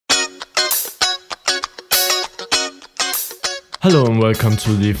Hello and welcome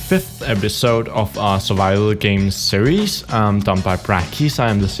to the 5th episode of our survival games series done by Brackeys.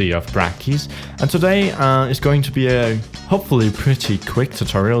 I am the CEO of Brackeys, and today is going to be a hopefully pretty quick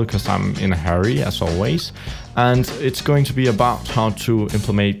tutorial because I'm in a hurry as always, and it's going to be about how to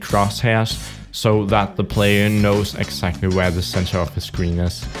implement crosshairs so that the player knows exactly where the center of the screen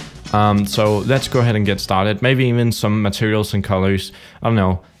is. So let's go ahead and get started. Maybe even some materials and colors. I don't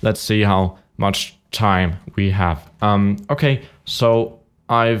know. Let's see how much time we have. Okay, so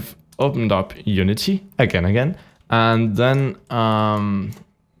I've opened up Unity again, and then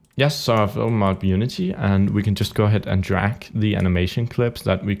yes, so I've opened up Unity, and we can just go ahead and drag the animation clips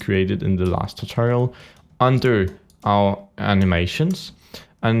that we created in the last tutorial under our animations,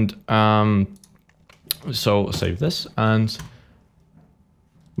 and so save this, and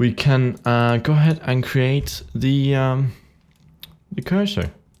we can go ahead and create the cursor,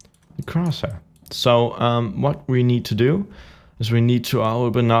 the crosshair. So what we need to do is we need to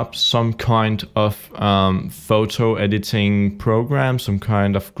open up some kind of photo editing program, some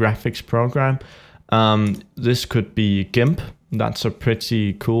kind of graphics program. This could be GIMP. That's a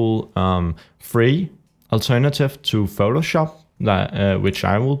pretty cool free alternative to Photoshop, that which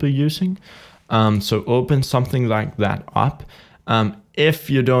I will be using. So open something like that up. If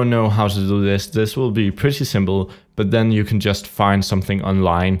you don't know how to do this, this will be pretty simple, but then you can just find something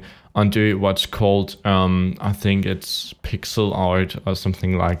online under what's called, I think it's pixel art or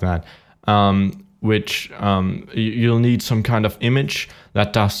something like that, which you'll need some kind of image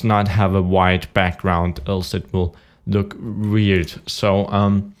that does not have a white background, else it will look weird.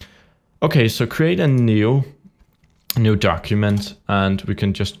 So, okay, so create a new document, and we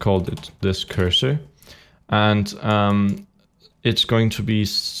can just call it this cursor, and it's going to be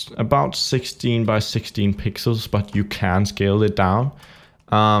about 16 by 16 pixels, but you can scale it down.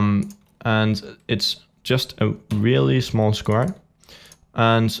 And it's just a really small square,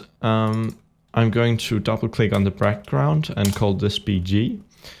 and I'm going to double click on the background and call this BG,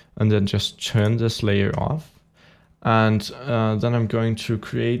 and then just turn this layer off, and then I'm going to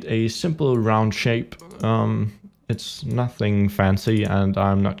create a simple round shape. It's nothing fancy, and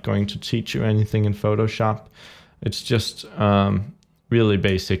I'm not going to teach you anything in Photoshop. It's just really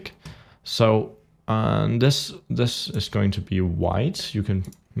basic. So this is going to be white. You can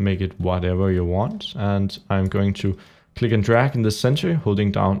make it whatever you want, and I'm going to click and drag in the center,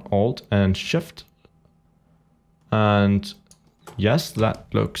 holding down Alt and Shift, and yes, that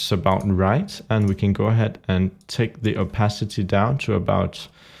looks about right. And we can go ahead and take the opacity down to about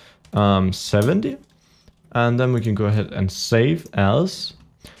 70, and then we can go ahead and save as,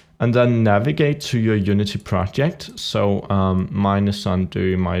 and then navigate to your Unity project. So mine is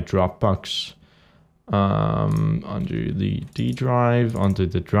under my Dropbox, under the D drive, under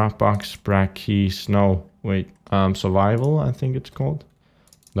the Dropbox, Brackeys, no, wait, survival, I think it's called.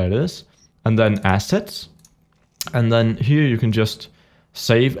 There it is. And then assets. And then here you can just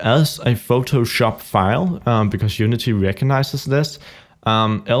save as a Photoshop file, because Unity recognizes this.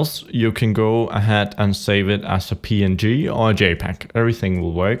 Else you can go ahead and save it as a PNG or a JPEG. Everything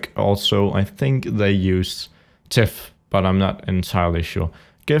will work. Also, I think they use TIFF, but I'm not entirely sure.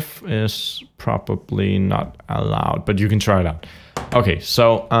 GIF is probably not allowed, but you can try it out. Okay,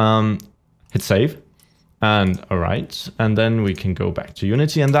 so hit save, and all right, and then we can go back to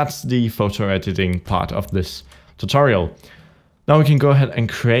Unity, and that's the photo editing part of this tutorial. Now we can go ahead and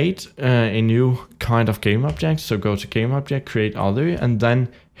create a new kind of game object. So go to game object, create other, and then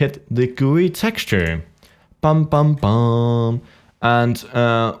hit the Gooey Texture. Bum bum bum. And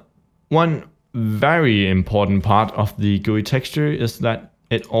one very important part of the Gooey Texture is that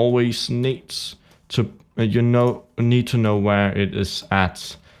it always needs to, need to know where it is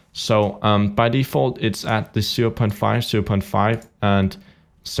at. So by default, it's at the 0.5, 0.5, and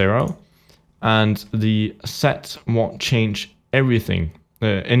 0. And the set won't change everything,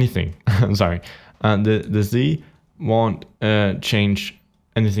 anything. Sorry. The Z won't change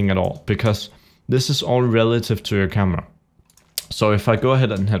anything at all, because this is all relative to your camera. So if I go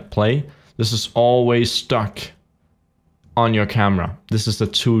ahead and hit play, this is always stuck on your camera. This is the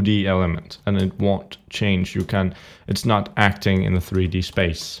 2D element, and it won't change. It's not acting in the 3D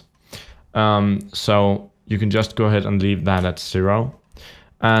space. So you can just go ahead and leave that at 0.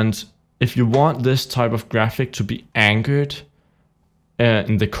 And if you want this type of graphic to be anchored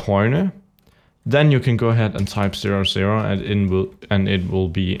in the corner, then you can go ahead and type 0, 0, and it will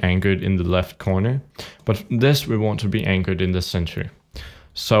be anchored in the left corner. But this we want to be anchored in the center.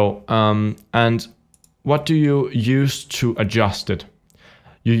 So and what do you use to adjust it?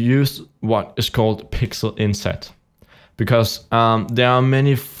 You use what is called pixel inset, because there are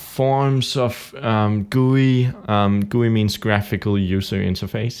many forms of GUI. GUI means graphical user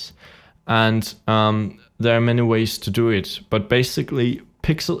interface. And there are many ways to do it. But basically,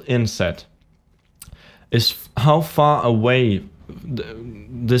 pixel inset is how far away.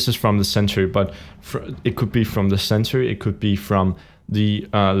 This is from the center, but it could be from the center. It could be from the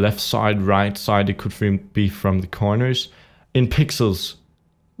left side, right side. It could be from the corners. In pixels,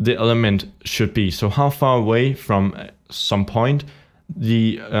 the element should be. So how far away from some point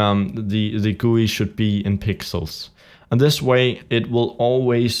the GUI should be in pixels. And this way it will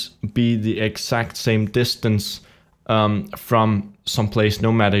always be the exact same distance from some place,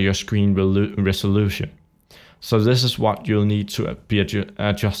 no matter your screen resolution. So this is what you'll need to be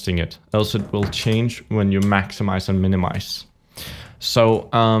adjusting it. Else it will change when you maximize and minimize. So,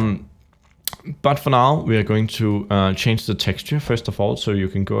 but for now, we are going to change the texture first of all. So you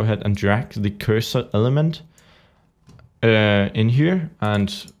can go ahead and drag the cursor element in here.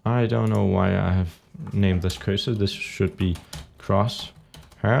 And I don't know why I have named this cursor. This should be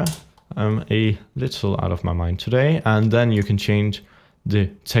Crosshair. I'm a little out of my mind today. And then you can change the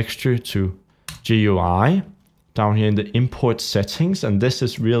texture to GUI down here in the import settings. And this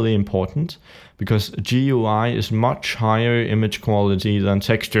is really important because GUI is much higher image quality than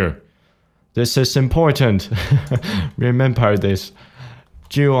texture. This is important. Remember this.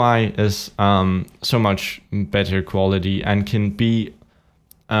 GUI is so much better quality and can be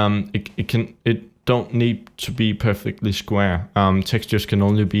it don't need to be perfectly square. Textures can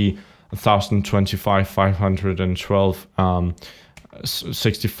only be 1025, 512,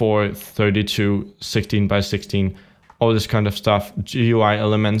 64, 32, 16 by 16, all this kind of stuff. GUI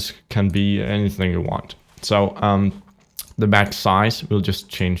elements can be anything you want. So the max size, we'll just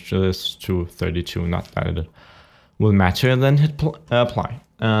change this to 32, not that it will matter. Then hit apply.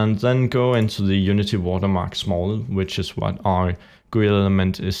 And then go into the Unity Watermark small, which is what our GUI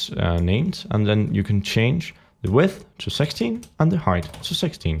element is named. And then you can change the width to 16 and the height to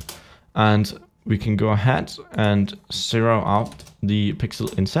 16. And we can go ahead and zero out the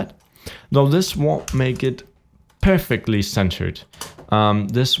pixel inset. Now this won't make it perfectly centered.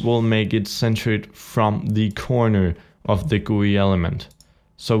 This will make it centered from the corner of the GUI element.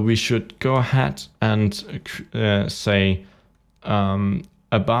 So we should go ahead and say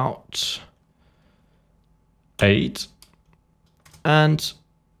about 8. And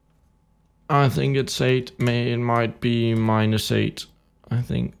I think it's 8. It might be -8. I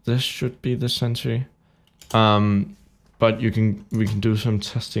think this should be the center. But we can do some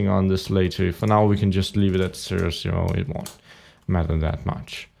testing on this later. For now, we can just leave it at 0, 0. It won't matter that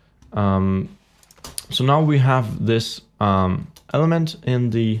much. So now we have this element in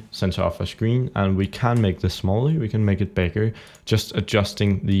the center of our screen, and we can make this smaller. We can make it bigger, just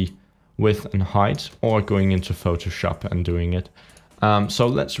adjusting the width and height, or going into Photoshop and doing it. So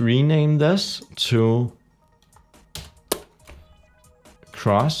let's rename this to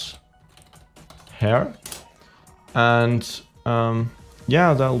Crosshair, and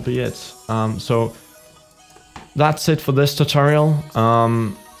yeah, that'll be it. So that's it for this tutorial.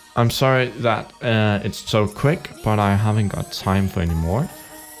 I'm sorry that it's so quick, but I haven't got time for any more.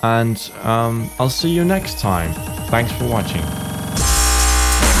 And I'll see you next time. Thanks for watching.